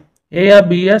எது? ஏ,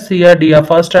 B, C, D?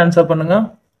 First answer பண்ணுங்க.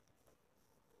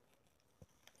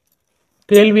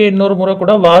 கேள்வியை இன்னொரு முறை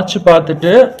கூட வாட்ச்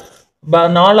பார்த்துட்டு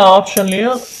 4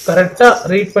 ஆப்ஷன்லையும் கரெக்டாக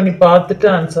ரீட் பண்ணி பார்த்துட்டு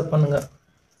ஆன்சர் பண்ணுங்க.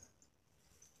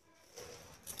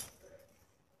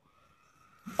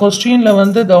 கொஸ்டின்ல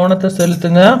கவனத்தை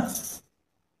செலுத்துங்க.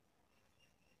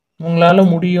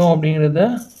 உங்களால் முடியும் அப்படிங்கிறத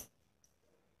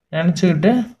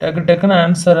நினச்சிக்கிட்டு டக்குன்னு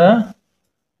ஆன்சரை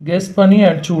கெஸ் பண்ணி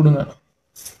அடிச்சு விடுங்க.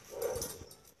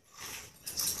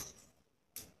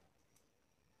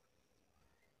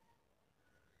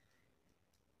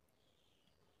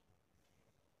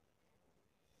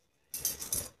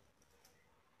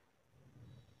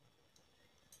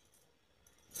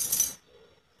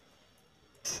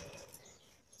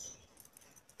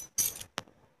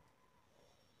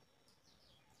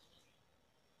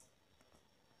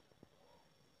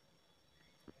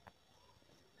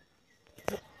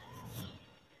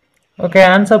 ஓகே,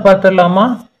 ஆன்சர் பார்த்துடலாமா?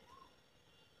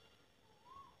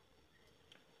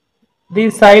 தி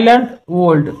சைலண்ட்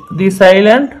வேர்ல்ட். தி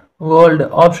சைலண்ட் வேர்ல்ட்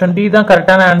ஆப்ஷன் டி தான்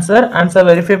கரெக்டான ஆன்சர். ஆன்சர்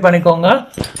வெரிஃபை பண்ணிக்கோங்க.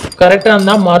 கரெக்டாக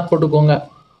இருந்தால் மார்க் போட்டுக்கோங்க.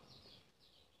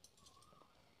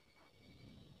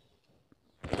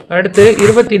 அடுத்து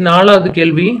 24வது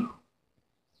கேள்வி.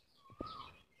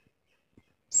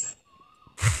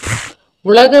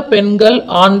 உலக பெண்கள்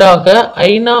ஆண்டாக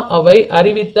ஐநா அவை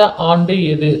அறிவித்த ஆண்டு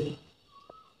எது?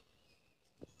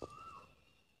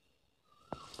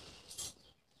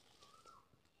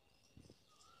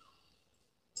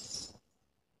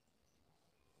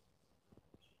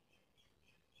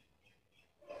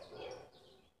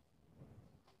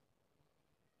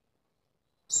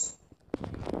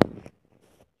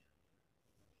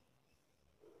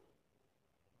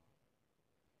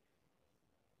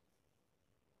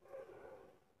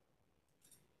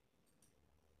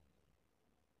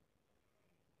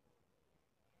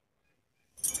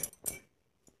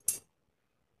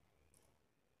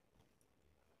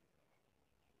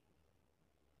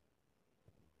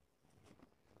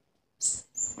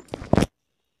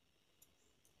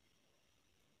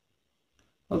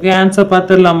 ஓகே, ஆன்சர்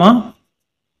பார்த்துடலாமா?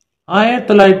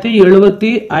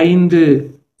 1975.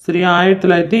 சரியா,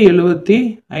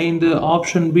 1975.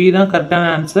 ஆப்ஷன் பி தான் கரெக்டான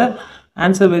ஆன்சர்.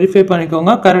 ஆன்சர் வெரிஃபை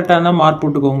பண்ணிக்கோங்க. கரெக்டான மார்க்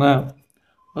போட்டுக்கோங்க.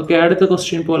 ஓகே, அடுத்த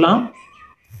கொஸ்டின் போகலாம்.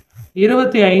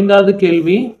 25வது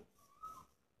கேள்வி.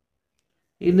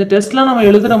 இந்த டெஸ்ட்லாம் நம்ம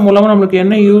எழுதுற மூலமா நம்மளுக்கு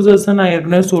என்ன யூசஸ் நான்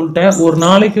ஏற்கனவே சொல்லிட்டேன். ஒரு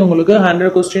நாளைக்கு உங்களுக்கு 100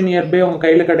 கொஸ்டின் நியர்பை உங்க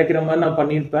கையில் கிடைக்கிற மாதிரி நான்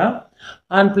பண்ணியிருப்பேன்.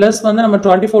 அண்ட் ப்ளஸ் வந்து நம்ம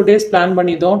 24 days பிளான்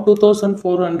பண்ணிட்டோம்.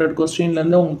 2400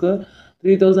 கொஸ்டின்லேருந்து உங்களுக்கு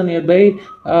 3000 நியர்பை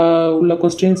உள்ள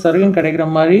கொஸ்டின்ஸ் வரைக்கும் கிடைக்கிற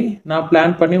மாதிரி நான்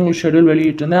பிளான் பண்ணி உங்களுக்கு ஷெடியூல்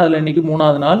வெளியிட்டிருந்தேன். அதில் இன்றைக்கி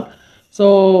 3வது நாள். ஸோ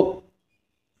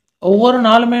ஒவ்வொரு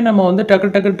நாளுமே நம்ம வந்து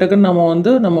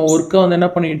டக்குன்னு நம்ம ஒர்க்கை வந்து என்ன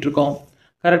பண்ணிகிட்ருக்கோம்,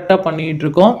 கரெக்டாக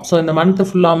பண்ணிகிட்ருக்கோம். ஸோ இந்த மந்த்து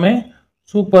ஃபுல்லாமே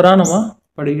சூப்பராக நம்ம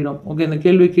படிக்கிறோம். ஓகே, இந்த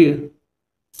கேள்விக்கு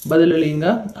பதிலளிங்க.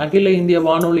 அகில இந்திய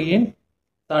வானொலியின்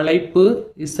தலைப்பு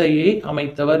இசையை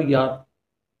அமைத்தவர் யார்?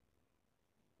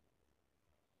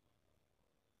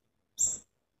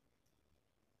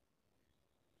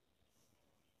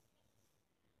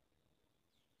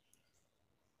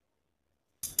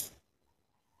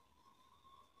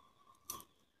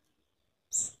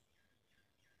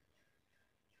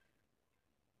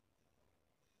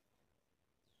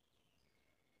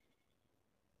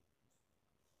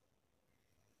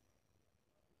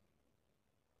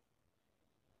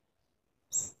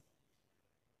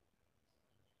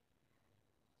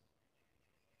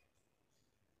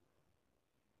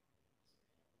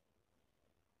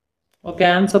 ஓகே,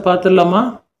 ஆன்சர் பார்த்துடலாமா?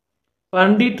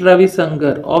 பண்டிட்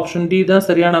ரவிசங்கர். ஆப்ஷன் டி தான்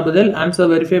சரியான பதில். ஆன்சர்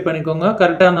வெரிஃபை பண்ணிக்கோங்க.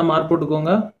 கரெக்டாக அந்த மார்க்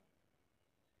போட்டுக்கோங்க.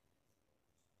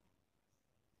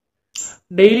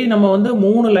 டெய்லி நம்ம வந்து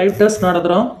 3 லைவ் டெஸ்ட்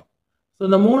நடத்துகிறோம். ஸோ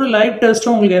இந்த 3 லைவ்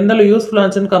டெஸ்ட்டும் உங்களுக்கு எந்த யூஸ்ஃபுல்லாக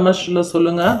இருந்துச்சுன்னு கமெண்ட்ஸில்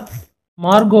சொல்லுங்கள்.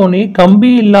 மார்கோனி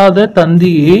கம்பி இல்லாத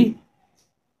தந்தியை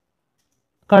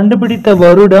கண்டுபிடித்த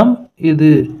வருடம்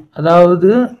இது.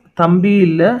 அதாவது தம்பி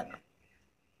இல்லை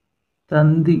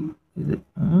தந்தி, இது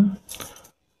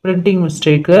பிரிண்டிங்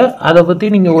மிஸ்டேக்கு. அதை பற்றி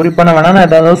நீங்கள் ஒரி பண்ண வேணாம், நான்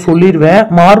ஏதாவது சொல்லிடுவேன்.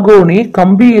 மார்கோனி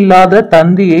கம்பி இல்லாத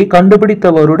தந்தியை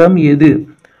கண்டுபிடித்த வருடம் எது?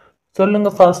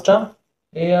 சொல்லுங்க ஃபாஸ்டா.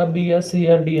 ஏஆ பிஆ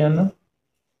சிஆ டிஆன்னு.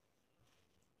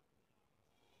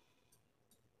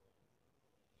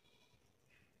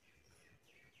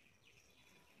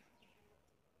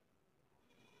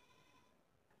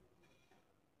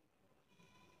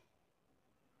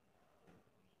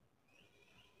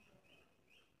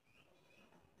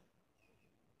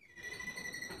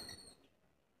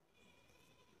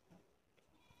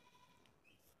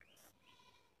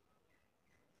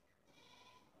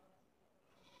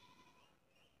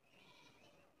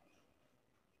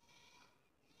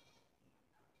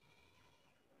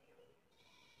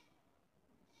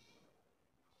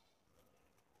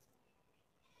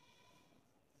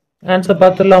 ஆன்சர்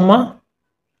பார்த்துடலாமா?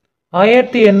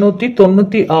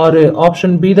 1896.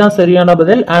 ஆப்ஷன் பி தான் சரியான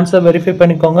பதில். ஆன்சர் வெரிஃபை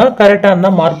பண்ணிக்கோங்க. கரெக்டாக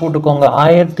இருந்தால் மார்க் போட்டுக்கோங்க.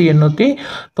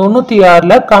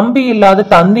 1896 கம்பி இல்லாத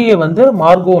தந்தியை வந்து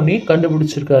மார்கோனி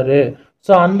கண்டுபிடிச்சிருக்காரு.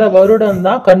 ஸோ அந்த வருடம்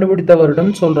தான் கண்டுபிடித்த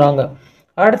வருடம் சொல்றாங்க.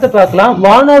 அடுத்து பார்க்கலாம்.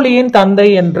 வானொலியின் தந்தை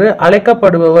என்று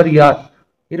அழைக்கப்படுபவர் யார்?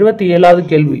 27வது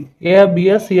கேள்வி. ஏஆ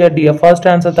பிஆ சிஆ டிஆ. ஃபர்ஸ்ட்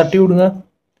ஆன்சர் தட்டி விடுங்க.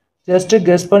 ஜஸ்ட்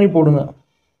கெஸ் பண்ணி போடுங்க.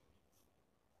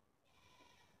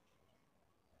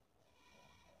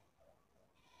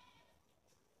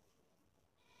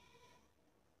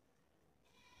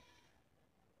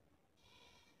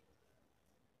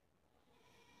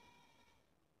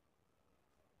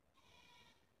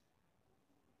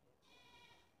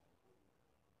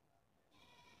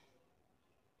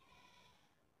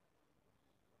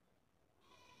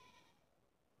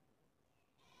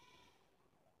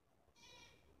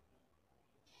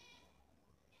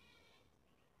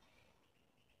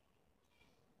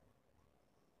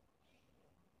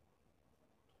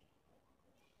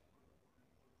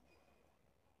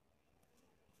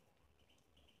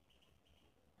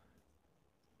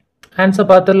 ஆன்சர்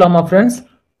பார்த்துடலாமா ஃப்ரெண்ட்ஸ்?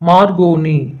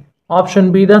 மார்கோனி. ஆப்ஷன்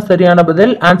பி தான் சரியான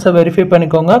பதில். ஆன்சர் வெரிஃபை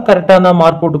பண்ணிக்கோங்க. கரெக்டாக இருந்தால்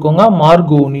மார்க் போட்டுக்கோங்க.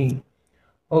 மார்கோனி.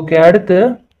 ஓகே, அடுத்து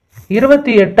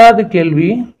 28வது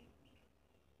கேள்வி.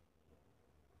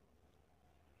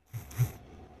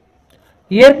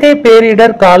 இயற்கை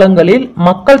பேரிடர் காலங்களில்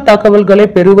மக்கள் தகவல்களை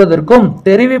பெறுவதற்கும்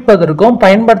தெரிவிப்பதற்கும்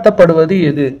பயன்படுத்தப்படுவது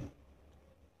எது?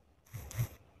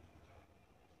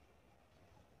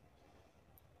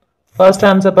 ஃபர்ஸ்ட்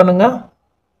ஆன்சர் பண்ணுங்க.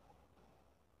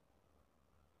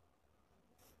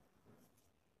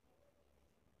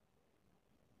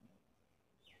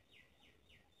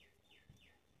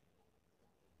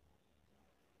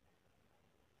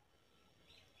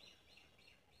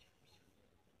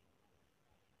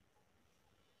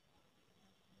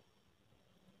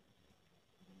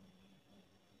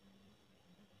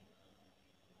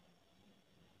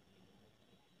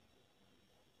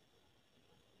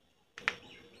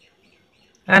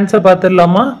 ஆன்சர்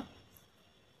பார்த்துடலாமா?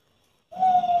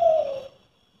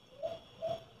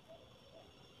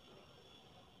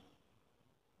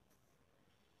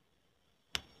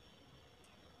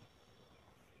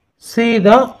 சி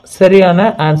தான் சரியான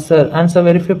ஆன்சர். ஆன்சர்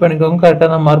வெரிஃபை பண்ணிக்கோங்க.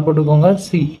 கரெக்டாக தான் மார்க் போட்டுக்கோங்க.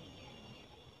 சி.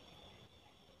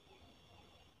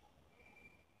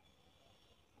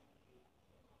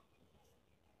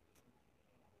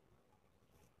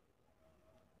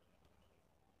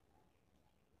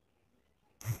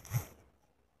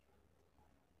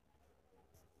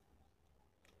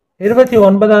 இருபத்தி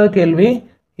 9வது கேள்வி.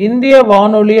 இந்திய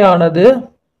வானொலி ஆனது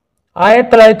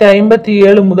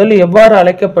 1957 முதல் எவ்வாறு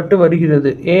அழைக்கப்பட்டு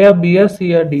வருகிறது? ஏஆ, பிஆ,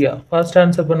 சிஆ, டிஆ? ஃபர்ஸ்ட்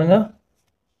ஆன்சர் பண்ணுங்க.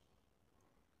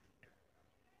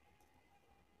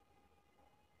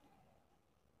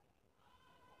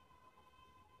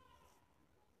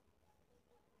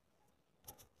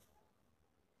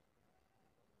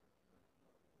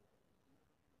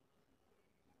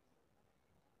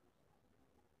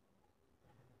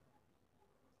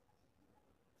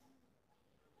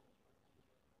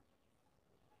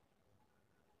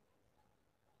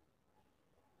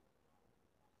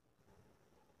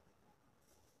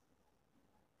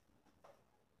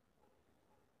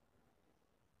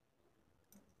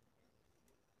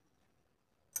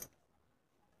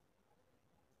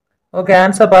 ஓகே,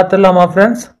 ஆன்சர் பார்த்துடலாமா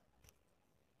ஃப்ரெண்ட்ஸ்?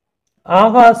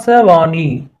 ஆகாசவாணி.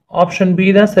 ஆப்ஷன் பி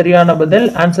தான் சரியான பதில்.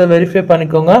 ஆன்சர் வெரிஃபை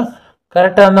பண்ணிக்கோங்க.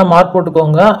 கரெக்டாக இருந்தால் மார்க்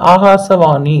போட்டுக்கோங்க.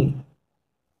 ஆகாசவாணி.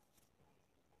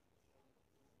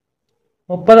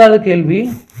 30வது கேள்வி.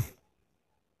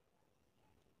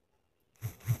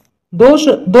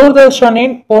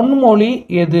 தூர்தர்ஷனின் பொன்மொழி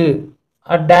எது?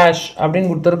 டேஷ்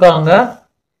அப்படின்னு கொடுத்துருக்காங்க.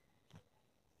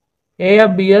 ஏஆ,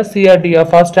 பிஆ, சிஆ, டிஆ?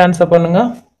 ஃபர்ஸ்ட் ஆன்சர் பண்ணுங்க.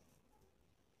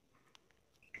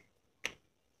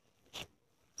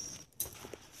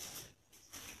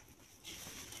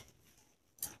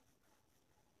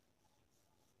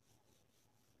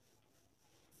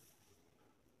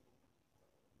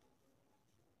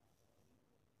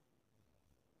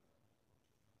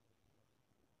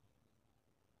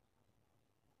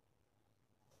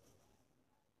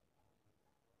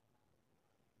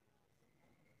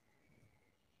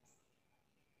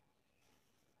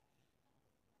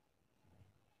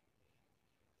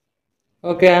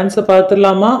 ஓகே, ஆன்சர்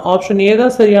பார்த்துடலாமா? ஆப்ஷன் ஏ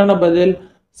தான் சரியான பதில்.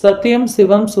 சத்தியம்,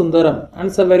 சிவம், சுந்தரம்.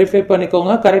 ஆன்சர் வெரிஃபை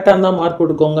பண்ணிக்கோங்க. கரெக்டாக இருந்தால் மார்க்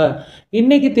கொடுக்கோங்க.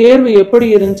 இன்னைக்கு தேர்வு எப்படி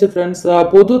இருந்துச்சு ஃப்ரெண்ட்ஸ்?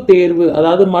 பொது தேர்வு,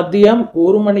 அதாவது மதியம்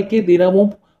 1 மணிக்கு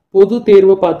தினமும் பொது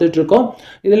தேர்வு பார்த்துட்டு இருக்கோம்.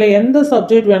 இதில் எந்த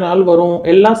சப்ஜெக்ட் வேணாலும் வரும்,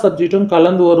 எல்லா சப்ஜெக்ட்டும்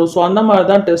கலந்து வரும். ஸோ அந்த மாதிரி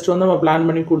தான் டெஸ்ட் வந்து நம்ம பிளான்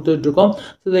பண்ணி கொடுத்துட்ருக்கோம்.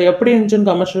 ஸோ இதை எப்படி இருந்துச்சுன்னு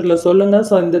கமெண்ட்ஸில் சொல்லுங்கள்.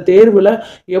 ஸோ இந்த தேர்வில்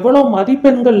எவ்வளோ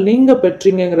மதிப்பெண்கள் நீங்கள்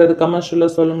பெற்றீங்கிறது கமெண்ட்ஸில்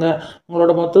சொல்லுங்கள்.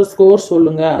 உங்களோட மொத்த ஸ்கோர்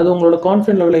சொல்லுங்கள். அது உங்களோட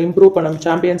கான்ஃபிடன்ஸ் லெவலை இம்ப்ரூவ் பண்ண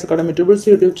சாம்பியன்ஸ் அகாடமி ட்ரிபிள்சி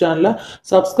யூடியூப் சேனலை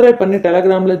சப்ஸ்கிரைப் பண்ணி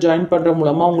டெலகிராமில் ஜாயின் பண்ணுற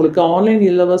மூலமாக உங்களுக்கு ஆன்லைன்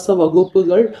இலவச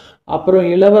வகுப்புகள், அப்புறம்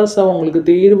இலவச உங்களுக்கு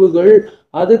தேர்வுகள்,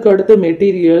 அதுக்கடுத்து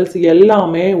மெட்டீரியல்ஸ்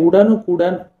எல்லாமே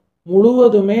உடனுக்குடன்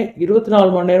முழுவதுமே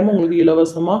 24 மணி நேரமும் உங்களுக்கு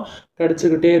இலவசமாக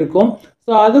கிடைச்சிக்கிட்டே இருக்கும்.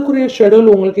 ஸோ அதுக்குரிய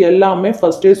ஷெடியூல் உங்களுக்கு எல்லாமே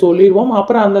ஃபஸ்ட்டே சொல்லிடுவோம்.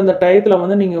 அப்புறம் அந்தந்த டயத்தில்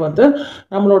வந்து நீங்கள் வந்து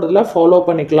நம்மளோட இதில் ஃபாலோ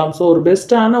பண்ணிக்கலாம். ஸோ ஒரு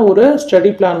பெஸ்ட்டான ஒரு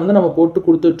ஸ்டடி பிளான் வந்து நம்ம போட்டு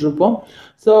கொடுத்துட்ருப்போம்.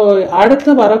 ஸோ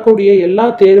அடுத்து வரக்கூடிய எல்லா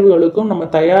தேர்வுகளுக்கும் நம்ம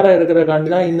தயாராக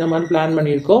இருக்கிறக்காண்டி தான் இந்த மாதிரி பிளான்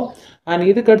பண்ணியிருக்கோம். அண்ட்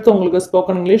இதுக்கடுத்து உங்களுக்கு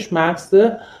ஸ்போக்கன் இங்கிலீஷ், மேக்ஸு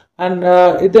அண்ட்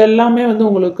இது எல்லாமே வந்து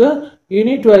உங்களுக்கு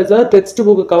யூனிட் வைஸாக டெக்ஸ்ட்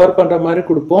புக்கு கவர் பண்ணுற மாதிரி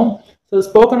கொடுப்போம். ஸோ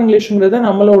ஸ்போக்கன் இங்கிலீஷுங்கிறது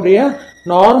நம்மளுடைய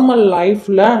நார்மல்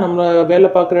லைஃப்பில், நம்ம வேலை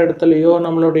பார்க்குற இடத்துலையோ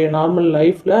நம்மளுடைய நார்மல்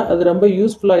லைஃப்பில் அது ரொம்ப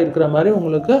யூஸ்ஃபுல்லாக இருக்கிற மாதிரி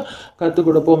உங்களுக்கு கற்றுக்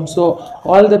கொடுப்போம். So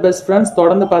all the best friends.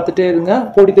 தொடர்ந்து பார்த்துட்டே இருங்க.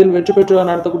 போட்டியில் வெற்றி பெற்று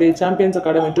நடத்தக்கூடிய சாம்பியன்ஸ்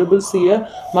அகாடமி ட்ரிபிள்சியை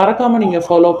மறக்காமல் நீங்கள்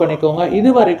ஃபாலோ பண்ணிக்கோங்க.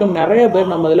 இது வரைக்கும் நிறைய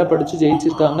பேர் நம்ம இதில் படித்து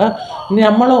ஜெயிச்சிருக்காங்க.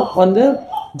 நம்மளும் வந்து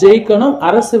ஜெயிக்கணும்,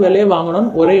 அரசு வேலையை வாங்கணும்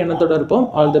ஒரே எண்ணத்தோட இருப்போம்.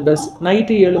 All the best.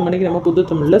 நைட்டு 7 மணிக்கு நம்ம புது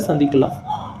தமிழில் சந்திக்கலாம்.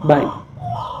 பாய்.